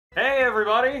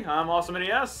everybody, I'm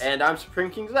AwesomeNES. And I'm Supreme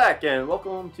King Zach, and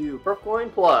welcome to Purple Coin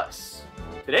Plus.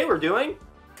 Today we're doing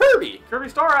Kirby! Kirby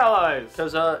Star Allies!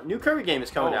 Because a new Kirby game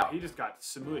is coming out. He just got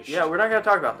smooshed. Yeah, we're not going to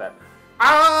talk about that.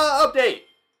 Update!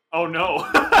 Oh no,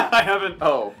 I haven't.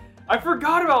 Oh. I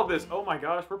forgot about this. Oh my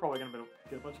gosh, we're probably going to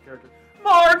get a bunch of characters.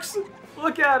 Marks!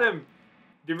 Look at him!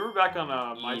 Do you remember back on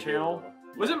my channel?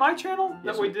 Was it my channel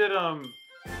that we did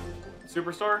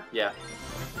Superstar? Yeah.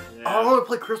 Oh, I want to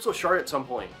play Crystal Shard at some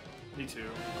point. Me too.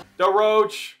 The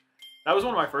Roach! That was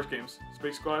one of my first games.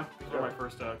 Space Squad was one of my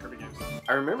first Kirby games.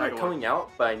 I remember it coming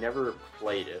out, but I never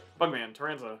played it. Bugman,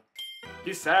 Taranza.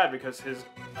 He's sad because his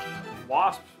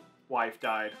wasp wife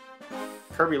died.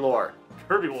 Kirby lore.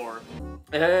 Kirby lore.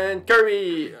 And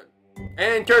Kirby!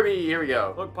 And Kirby! Here we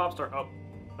go. Look, Popstar. Oh,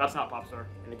 that's not Popstar.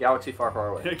 In a galaxy far, far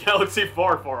away. In a galaxy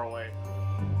far, far away.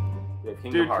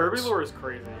 Dude, Kirby lore is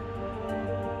crazy.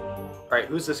 Alright,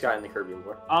 who's this guy in the Kirby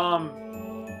lore?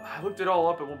 I looked it all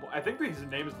up at one point. I think his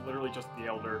name is literally just the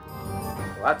Elder.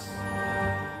 Well, that's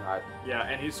not... Yeah,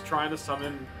 and he's trying to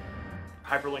summon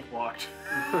Hyperlink Blocked.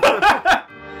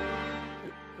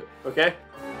 Okay.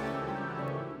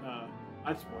 I'd spoil it.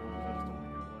 I just don't want to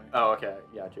give it away. Oh, okay.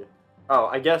 Gotcha. Oh,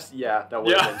 I guess, yeah, that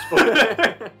would have been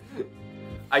spoiled.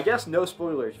 I guess no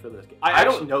spoilers for this game. I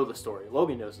don't know the story.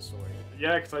 Logan knows the story.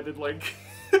 Yeah, because I did like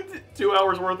 2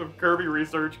 hours worth of Kirby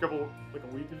research a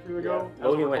week or two ago. Yeah.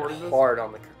 Logan went hard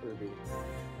on the Kirby.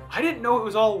 I didn't know it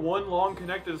was all one long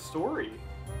connected story.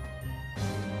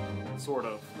 Sort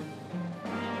of.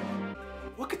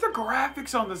 Look at the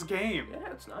graphics on this game.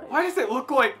 Yeah, it's nice. Why does it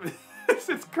look like this?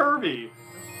 It's Kirby.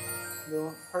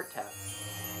 Little heart tap.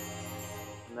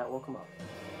 And that will come up.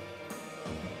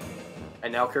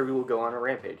 And now Kirby will go on a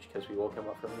rampage because we woke him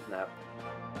up from his nap.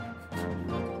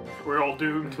 We're all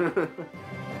doomed.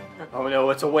 Oh no,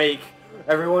 it's awake.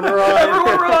 Everyone run!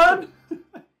 Everyone run!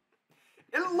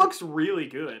 It looks really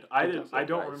good. I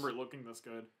don't remember it looking this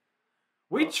good.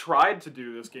 We tried to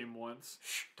do this game once.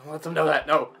 Shh, don't let them know that.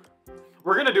 No.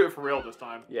 We're gonna do it for real this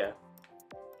time. Yeah.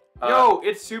 Yo,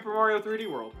 it's Super Mario 3D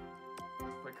World.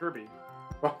 By Kirby.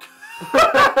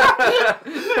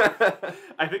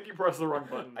 I think you pressed the wrong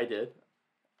button. I did.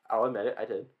 I'll admit it, I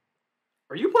did.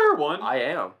 Are you player one? I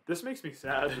am. This makes me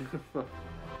sad.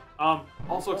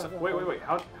 Also, wait.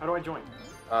 How do I join?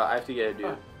 I have to get a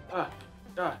dude.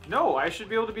 No, I should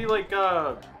be able to be like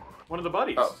one of the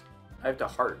buddies. Oh, I have to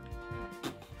heart.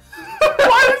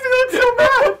 Why is it so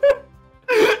bad?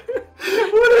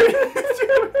 What are you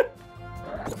doing?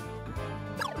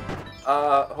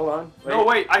 Hold on. Wait. No,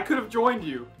 wait. I could have joined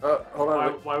you. Hold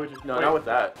on. Why would you? No, not with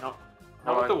that. No.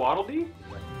 Not with the Waddle Dee?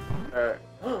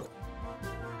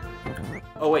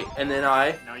 Oh wait, and then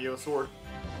I. Now you have a sword.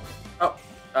 Oh,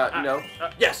 no.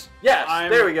 Yes, yes.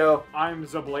 There we go. I'm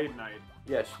the Blade Knight.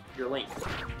 Yes, you're Link.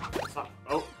 Stop.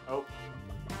 Oh.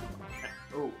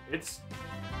 Oh, it's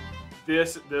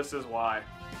this. This is why.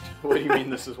 What do you mean?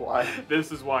 This is why?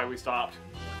 This is why we stopped.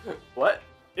 What?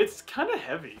 It's kind of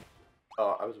heavy.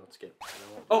 Oh, I was about to skip.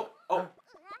 Oh,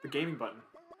 the gaming button.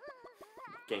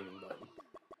 Gaming button.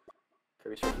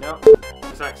 Kirby straight now.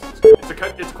 It's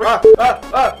quick. It's quick.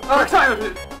 Quick time.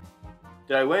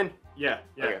 Did I win? Yeah.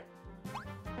 Okay.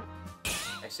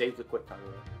 I saved the quick time.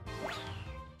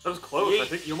 That was close. Yeet. I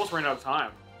think you almost ran out of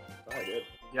time. Oh, I did.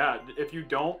 Yeah. If you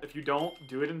don't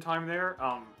do it in time there,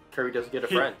 Kirby doesn't get a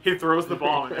friend. He throws the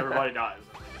bomb and everybody dies.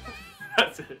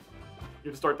 That's it. You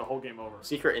have to start the whole game over.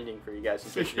 Secret ending for you guys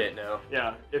in case you didn't know.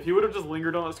 Yeah. If he would have just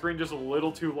lingered on the screen just a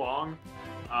little too long,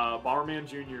 Bomberman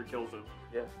Jr. kills him.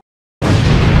 Yeah.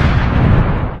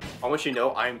 I want you to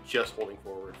know I'm just holding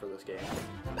forward for this game.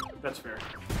 That's fair.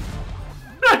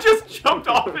 I just jumped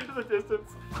off into the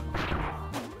distance.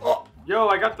 Oh. Yo,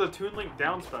 I got the Toon Link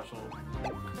down special.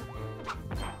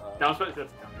 Down special?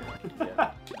 That's down.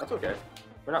 Yeah, that's okay.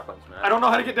 We're not playing Smash. I don't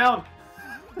know how to get down.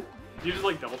 You just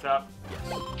like double tap?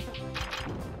 Yes.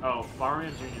 Oh,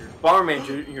 Bomberman Jr. Bomberman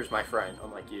Jr. is my friend,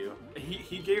 unlike you.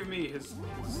 He gave me his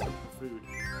food.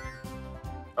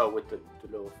 Oh, with the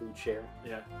little food share?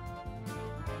 Yeah.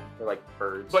 They're like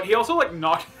birds. But he also like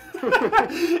knocked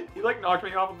he like knocked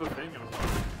me off of the thing and I was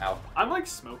like, ow. I'm like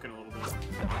smoking a little bit.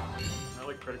 I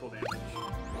like critical damage.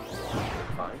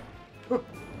 Fine.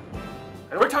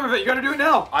 Quick time event, you gotta do it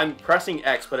now! I'm pressing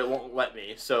X, but it won't let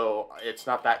me, so it's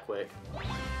not that quick.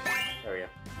 There we go.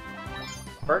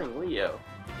 Burning Leo.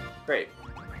 Great.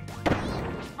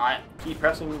 I keep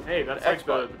pressing. Hey, that's like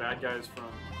the bad guys from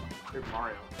Super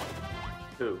Mario.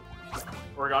 Who?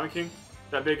 Origami King.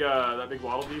 That big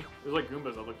Waddle Dee. There's like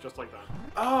Goombas that look just like that.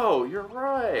 Oh, you're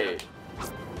right.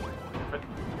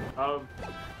 No,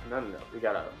 we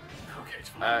gotta. Okay, it's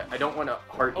fine. I don't want to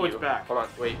heart you. Oh, it's back. Hold on,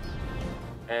 wait.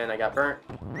 And I got burnt.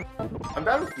 I'm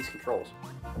bad with these controls.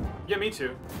 Yeah, me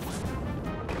too.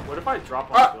 What if I drop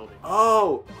on the building?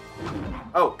 Oh!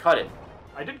 Oh, cut it.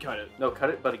 I did cut it. No, cut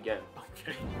it, but again.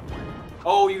 Okay.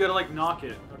 Oh, you gotta like knock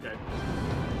it. Okay.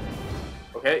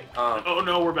 Okay, Oh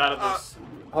no, we're bad at this.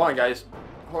 Hold on, guys.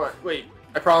 Hold on, wait.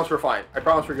 I promise we're fine. I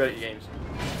promise we're good at games.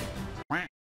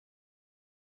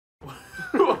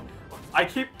 I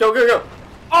keep... Go, go, go!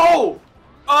 Oh!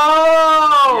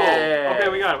 Oh! Yeah. Okay,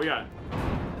 we got it, we got it.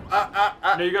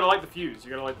 No, you gotta light the fuse. You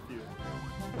gotta light the fuse.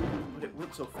 But it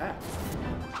went so fast.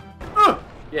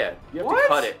 Yeah, you have What? to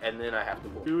cut it, and then I have to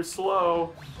pull. Too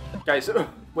slow. Guys,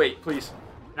 wait, please.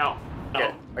 No. No.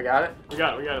 Okay, I got it? We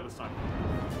got it this time.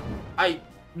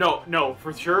 No,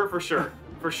 for sure.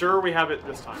 For sure we have it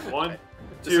this time. One,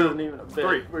 this two, isn't even a bit.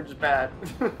 three. We're just bad.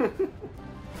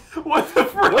 What the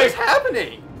frick? What's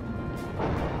happening?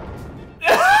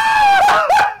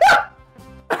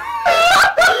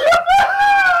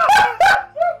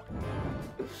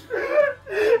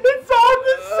 It's on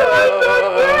the side!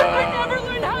 I never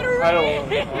learned how to read! I don't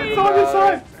want It's on the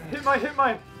side! Hit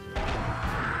my...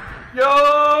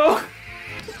 Yo!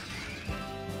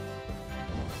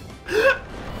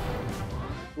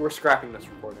 We're scrapping this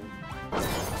recording.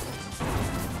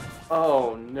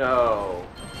 Oh no.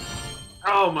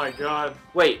 Oh my god.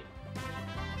 Wait.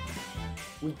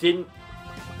 We didn't...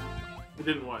 It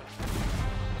didn't what?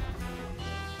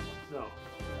 No.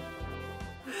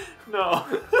 No.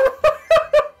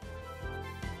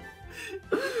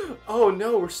 Oh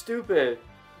no, we're stupid.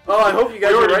 Oh, I hope you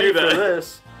guys are already ready knew for that.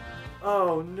 this.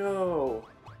 Oh no.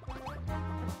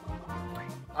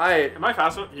 Am I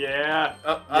fast enough? Yeah.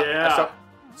 I Yeah. suck.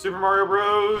 Super Mario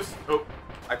Bros. Oh.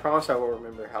 I promise I will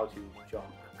remember how to jump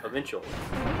eventually.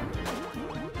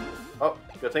 Oh,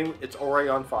 good thing it's already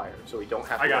on fire, so we don't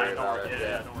have to I got worry it. Don't about worry. it.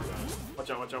 Yeah, don't worry about it. Watch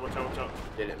out, watch out, watch out, watch out.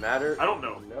 Did it matter? I don't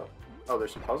know. No. Oh,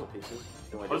 there's some puzzle pieces.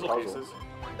 You wanna do Puzzle pieces.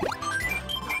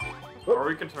 Whoop. Are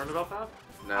we concerned about that?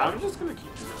 No. I'm just gonna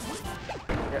keep doing this.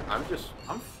 Yeah, I'm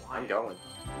flying. going.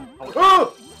 Oh.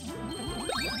 Oh!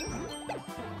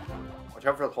 Watch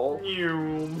out for the hole.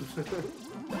 Ew.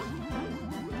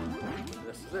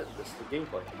 This is it. This is the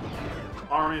gameplay.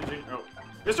 Orange. Oh.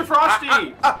 Mr. Frosty!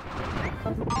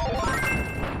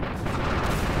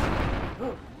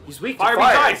 He's weak Fire to me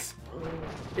fire. dice!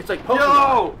 It's like Pokemon.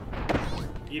 Yo!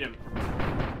 Eat him.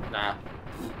 Nah.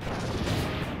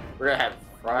 We're gonna have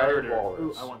fried walrus.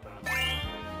 Ooh, I want that.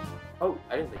 Oh,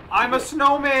 I didn't think. I'm a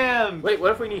snowman! Wait,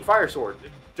 what if we need fire sword?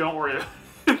 Don't worry about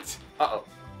it. Uh-oh.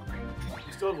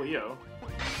 You still have Leo.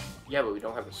 Yeah, but we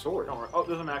don't have a sword. Don't worry. Oh,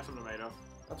 there's a Maxim Tomato.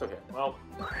 That's okay. Well,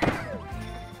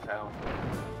 Ow.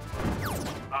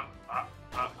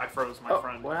 I froze my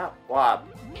friend. Wow. Wow.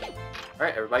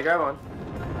 Alright, everybody grab one.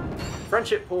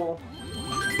 Friendship pool.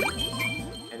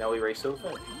 And now we race to the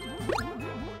finish.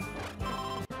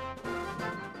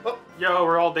 Oh. Yo,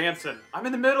 we're all dancing. I'm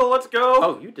in the middle, let's go!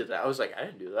 Oh, you did that. I was like, I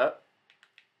didn't do that.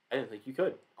 I didn't think you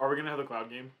could. Are we gonna have the cloud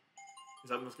game? Is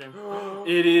that in this game?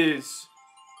 It is!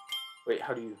 Wait,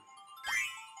 how do you...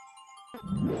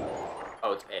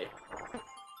 Oh, it's A.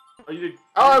 Oh, you did.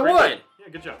 Oh, I great. won! Yeah,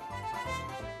 good job.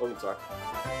 Logan sucked.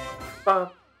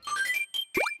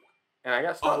 And I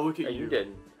got stuck. Oh, look at and you. you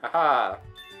didn't. Haha.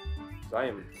 So I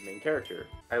am the main character.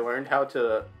 I learned how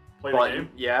to Play the game?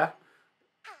 Yeah.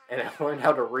 And I learned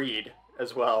how to read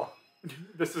as well.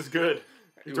 This is good.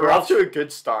 We're off to a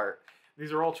good start.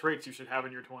 These are all traits you should have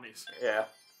in your 20s. Yeah.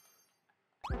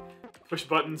 Push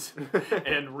buttons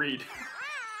and read.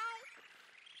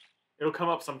 It'll come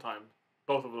up sometime.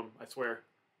 Both of them, I swear.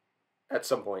 At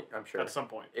some point, I'm sure. At some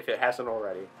point. If it hasn't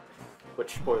already.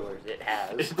 Which, spoilers, it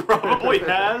has. It probably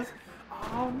has.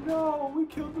 Oh no, we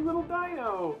killed the little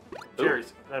dino.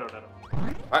 Cherries. No.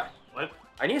 What? What?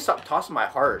 I need to stop tossing my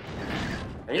heart.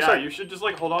 I need to Yeah, start... you should just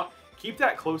like hold on. Keep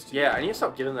that close to you. Yeah, I need to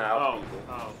stop giving that out Oh, to people.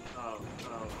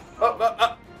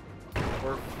 oh.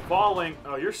 We're falling.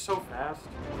 Oh, you're so fast.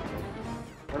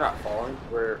 We're not falling.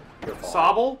 You're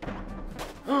falling.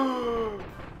 Sobble?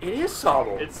 It is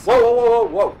Sobble. It's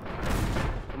Whoa.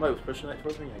 Somebody was pushing that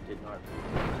towards me. I did not.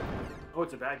 Oh,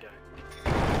 it's a bad guy.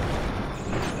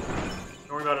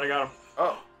 Don't worry about it. I got him.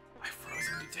 Oh. I froze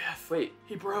him to death. Wait.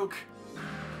 He broke.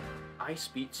 Ice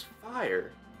beats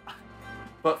fire.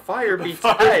 But fire beats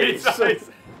Fire ice. beats ice.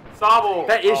 Sobble.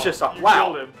 That is just Sobble. You Wow.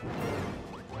 killed him.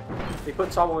 They put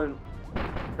Sobble in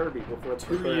Kirby before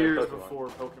 2 years before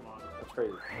Pokemon. That's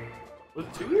crazy. Was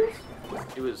it 2 years?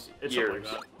 It was It's years.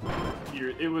 something like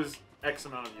that. It was X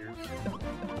amount of years.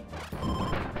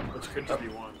 Which could just be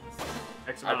one.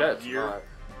 X I amount bet of it's year. not.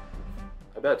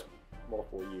 I bet it's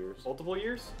multiple years. Multiple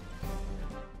years?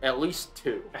 At least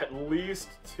 2. At least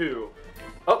 2.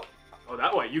 Oh. Oh,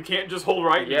 that way. You can't just hold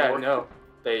right anymore. Yeah,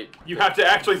 no. You have to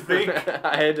actually think.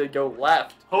 I had to go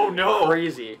left. Oh, no.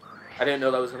 Crazy. I didn't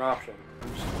know that was an option.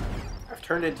 I've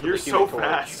turned into You're the Human so Torch,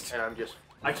 fast. and I'm just...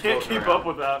 I can't keep around. up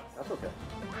with that. That's okay.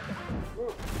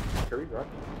 Kirby, run.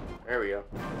 There we go.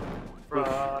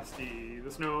 Frosty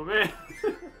the Snowman.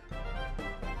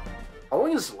 How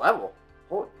long is this level?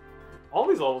 Holy... All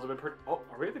these levels have been pretty... Oh,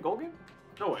 are we at the gold game?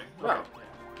 No way. No. Okay.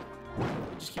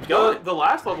 Just keep going. The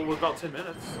last level was about 10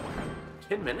 minutes.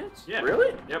 10 minutes? Yeah.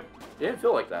 Really? Yep. It didn't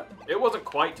feel like that. It wasn't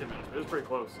quite 10 minutes, but it was pretty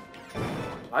close.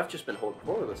 I've just been holding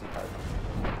forward this entire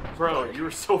time. Bro, you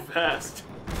were so fast.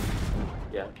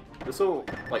 Yeah. This little,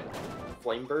 like,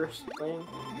 flame burst thing.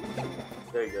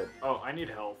 Very good. Oh, I need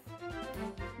health.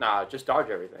 Nah, just dodge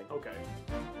everything. Okay.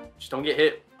 Just don't get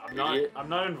hit. I'm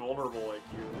not invulnerable like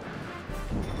you.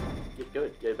 Get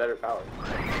good. Get better power.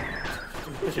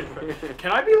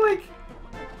 Can I be like...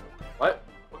 What?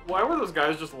 Why were those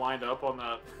guys just lined up on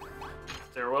that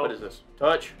stairwell? What is this?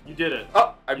 Touch. You did it.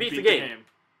 Oh, I You beat the game.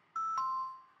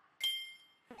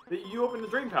 You opened the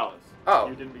Dream Palace. Oh.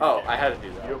 You didn't beat the game. I had to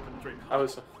do that. You opened the Dream I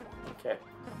Palace. was... Okay.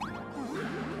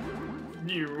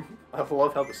 You. I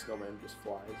love how the snowman just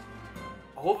flies.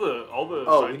 All the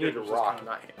Oh, side we need a characters rock, just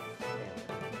not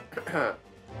him.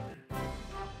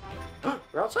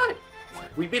 We're outside.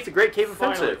 We beat the Great Cave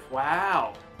Finally. Offensive.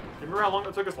 Wow. Remember how long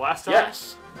it took us last time?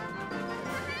 Yes.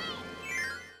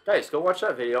 Guys, go watch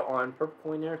that video on Purple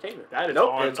Coin Entertainment. That is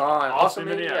nope, on it's on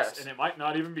AwesomeNES. and it might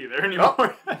not even be there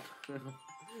anymore.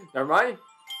 Never mind.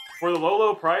 For the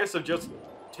low price of just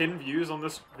 10 views on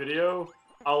this video,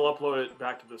 I'll upload it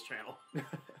back to this channel.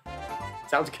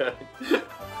 Sounds good.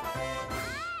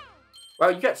 Wow,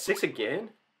 you got 6 again?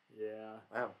 Yeah.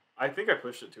 Wow. I think I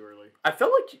pushed it too early. I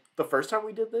felt like the first time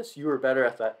we did this, you were better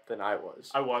at that than I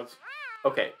was. I was.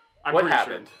 Okay, I'm what pretty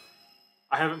happened? Sure.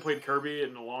 I haven't played Kirby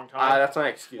in a long time. That's not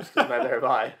an excuse, because neither have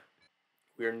I.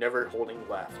 We are never holding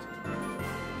left.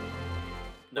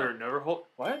 We're never hold...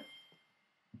 What?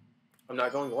 I'm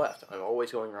not going left. I'm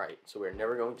always going right. So we're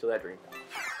never going to that dream path.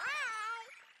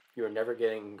 You are never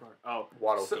getting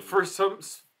waddle so for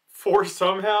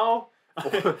somehow...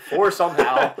 or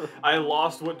somehow. I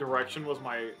lost what direction was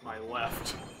my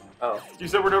left. Oh. You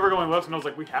said we're never going left, and I was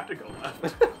like, we have to go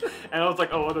left. And I was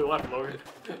like, oh, other left, Logan.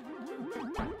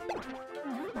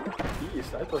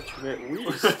 East? I thought you meant I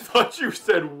Weast. thought you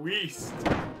said Weast.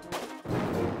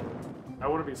 I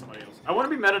want to be somebody else. I want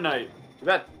to be Meta Knight. Too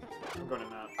bad. I'm going to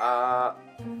that.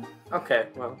 Okay,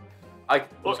 well. I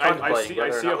see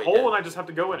a hole and I just have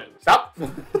to go in it. Stop!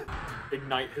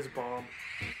 Ignite his bomb.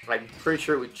 I'm pretty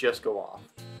sure it would just go off.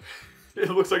 It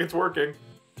looks like it's working.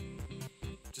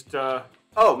 Just,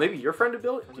 Oh, maybe your friend to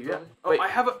build it? Do you have... Oh, I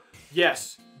have a...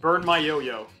 Yes. Burn my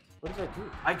yo-yo. What does that do?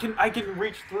 I can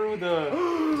reach through the...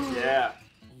 Yeah.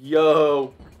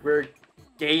 Yo, we're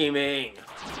gaming.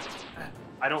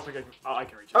 I don't think I can... Oh, I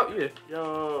can reach it. Oh, you did.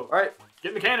 Yo. Alright. Get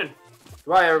in the cannon.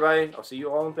 Goodbye, everybody. I'll see you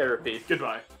all in therapy.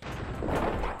 Goodbye.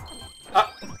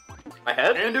 Ah! My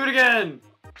head? And do it again.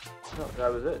 No,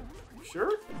 that was it. You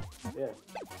sure? Yeah.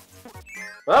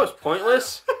 Well, that was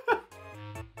pointless.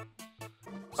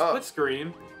 Split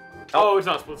screen. Oh, it's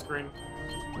not split screen.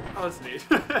 Oh, that's neat.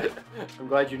 I'm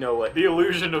glad you know what. The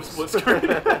illusion of split screen.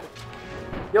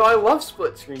 Yo, I love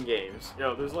split screen games.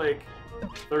 Yo, there's like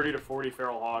 30 to 40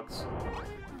 feral hogs.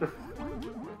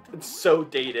 It's so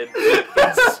dated.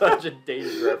 It's such a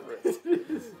dated reference.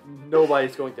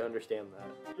 Nobody's going to understand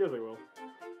that. Yeah, they will.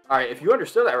 Alright, if you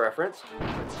understood that reference,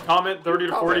 comment 30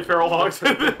 to 40 feral hogs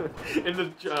in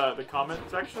the comment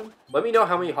section. Let me know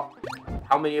how many of Let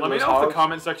those me know hogs. if the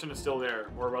comment section is still there,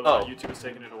 or whether YouTube has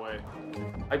taken it away.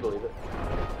 I believe it.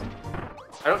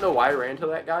 I don't know why I ran to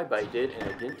that guy, but I did, and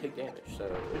I didn't take damage, so...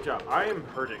 Good job. I am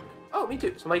hurting. Oh, me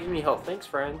too. Somebody give me health. Thanks,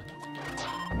 friend.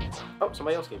 Oh,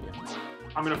 somebody else gave me it.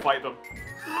 I'm gonna fight them.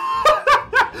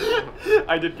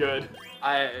 I did good.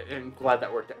 I am glad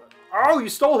that worked out. Oh, you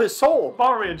stole his soul!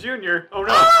 Bomberman Jr. Oh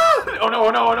no! Ah! Oh no! Oh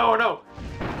no! Oh no! Oh no!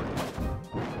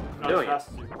 Not Doing as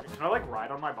fast as you. Can I like ride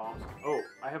on my bombs? Oh,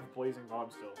 I have blazing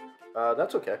bombs still.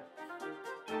 That's okay.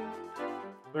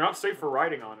 They're not safe for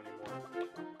riding on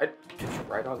anymore. Could you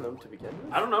ride on them to begin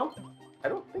with? I don't know. I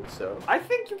don't think so. I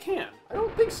think you can. I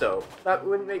don't think so. That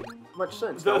wouldn't make much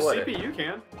sense. The now, would it? CPU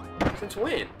can. Since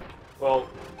when? Well,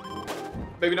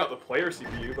 maybe not the player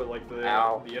CPU, but like the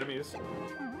enemies.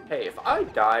 Hey, if I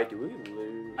die, do we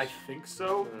lose? I think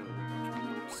so.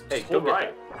 Mm. Hey, hold go get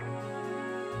right.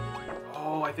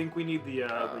 Oh, I think we need the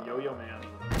yo-yo man.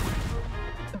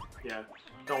 Yeah,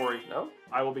 don't worry. No?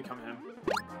 I will become him.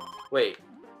 Wait.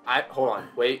 Hold on.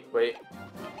 Wait.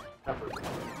 Pepper.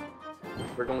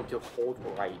 We're going to hold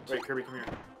right. Wait, Kirby, come here.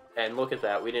 And look at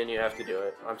that. We didn't even have to do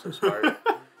it. I'm so smart.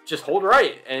 Just hold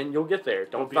right, and you'll get there.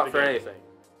 Don't stop for anything.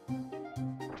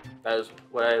 That is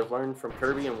what I have learned from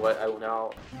Kirby and what I will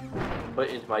now put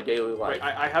into my daily life. Wait,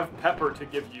 I have Pepper to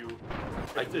give you.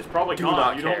 It's probably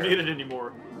gone. You don't need it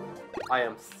anymore. I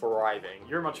am thriving.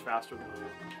 You're much faster than me.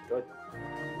 Good.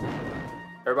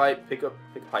 Everybody, pick a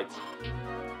pipe.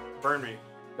 Burn me.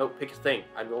 No, pick a thing.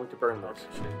 I'm going to burn this.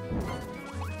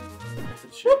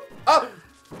 Shit. Shit. Oh!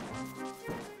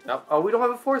 No. Oh, we don't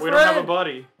have a fourth We thread. don't have a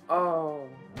buddy. Oh.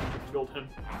 Killed him.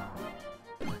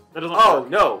 That doesn't Oh, work.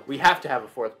 no. We have to have a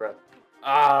fourth breath.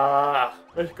 Ah.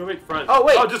 Wait, go make friends. Oh,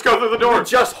 wait. Oh, just go through the door.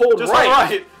 Just hold just right. Hold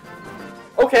right.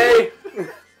 Okay.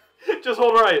 Just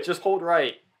hold right. Just hold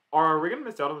right. Are we going to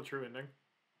miss out on the true ending?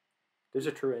 There's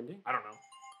a true ending? I don't know.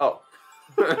 Oh.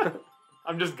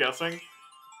 I'm just guessing.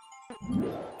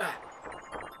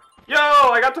 Yo,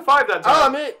 I got to 5 that time. Oh,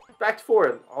 man. Back to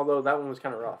 4. Although that one was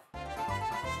kind of rough.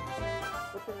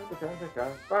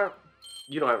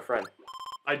 You don't have a friend.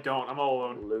 I don't. I'm all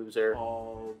alone. Loser.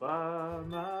 All by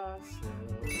myself.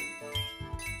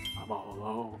 I'm all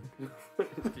alone.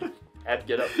 Had to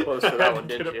get up close for that one,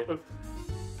 didn't you?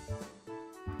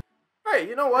 Alright,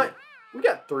 you know what? We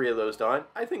got 3 of those done.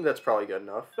 I think that's probably good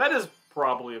enough. That is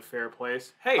probably a fair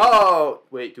place. Hey. Oh,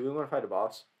 wait. Do we want to fight a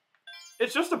boss?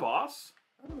 It's just a boss.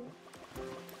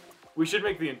 We should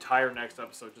make the entire next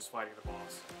episode just fighting the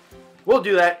boss. We'll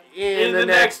do that in the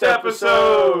next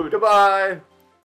episode. Goodbye.